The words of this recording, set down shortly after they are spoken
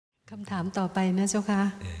คำถามต่อไปนะเจ้าค่ะ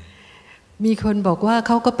มีคนบอกว่าเ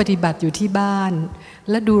ขาก็ปฏิบัติอยู่ที่บ้าน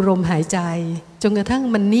และดูลมหายใจจนกระทั่ง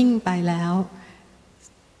มันนิ่งไปแล้ว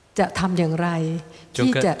จะทำอย่างไร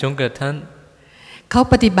ที่จะจนกระทั่งเขา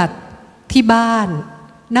ปฏิบัติที่บ้าน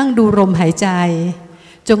นั่งดูลมหายใจ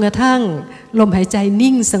จนกระทั่งลมหายใจ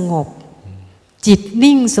นิ่งสงบจิต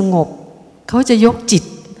นิ่งสงบเขาจะยกจิต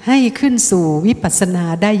ให้ขึ้นสู่วิปัสสนา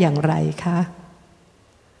ได้อย่างไรคะ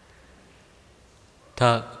ถ้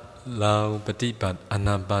าเราปฏิบัติอาน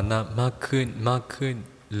าปานมากขึ้นมากขึ้น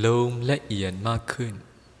ลมละเอียดมากขึ้น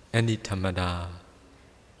อันนี้ธรรมดา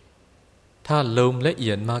ถ้าลมละเอี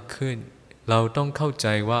ยดมากขึ้นเราต้องเข้าใจ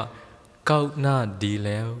ว่าก้าวหน้าดีแ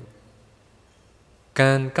ล้วก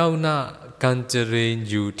ารก้าวหน้าการเจริญ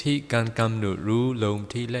อยู่ที่การกำหนดรู้ลม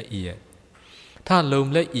ที่ละเอียดถ้าลม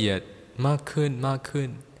ละเอียดมากขึ้นมากขึ้น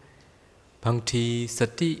บางทีส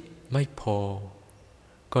ติไม่พอ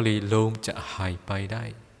ก็เลยลมจะหายไปได้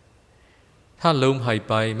ถ้าลมหาย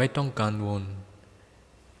ไปไม่ต้องกังวล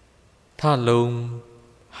ถ้าลม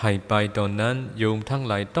หายไปตอนนั้นโยมทั้ง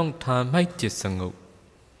หลายต้องทำให้จิตสงบ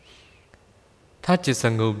ถ้าจิตส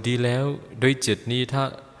งบดีแล้วโดยจิตนี้ถ้า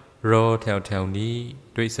รอแถวนี้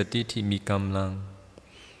ด้วยสติที่มีกำลัง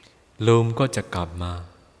ลมก็จะกลับมา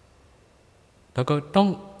แล้วก็ต้อง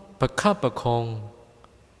ประคับประคอง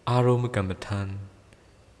อารมณ์กรรมฐาน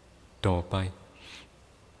ต่อไป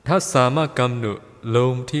ถ้าสามารถกำหนดล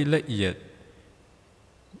มที่ละเอียด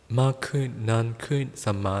มากขึ้นนานขึ้นส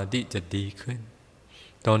มาธิจะดีขึ้น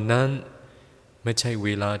ตอนนั้นไม่ใช่เว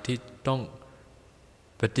ลาที่ต้อง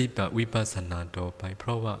ปฏิบัติวิปัสสนาต่อไปเพร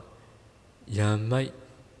าะว่ายังไม่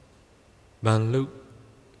บรรลุ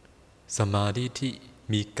สมาธิที่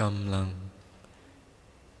มีกำลัง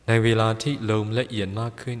ในเวลาที่ลมละเอียดมา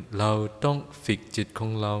กขึ้นเราต้องฝึกจิตขอ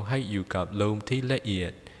งเราให้อยู่กับลมที่ละเอีย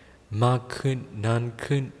ดมากขึ้นนาน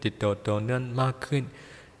ขึ้นติดต่อเนื่องมากขึ้น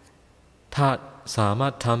ถ้าสามา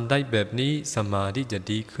รถทำได้แบบนี้สมาธิจะ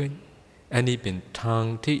ดีขึ้นอันนี้เป็นทาง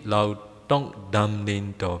ที่เราต้องดำเนิน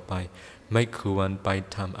ต่อไปไม่ควรไป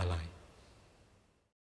ทำอะไร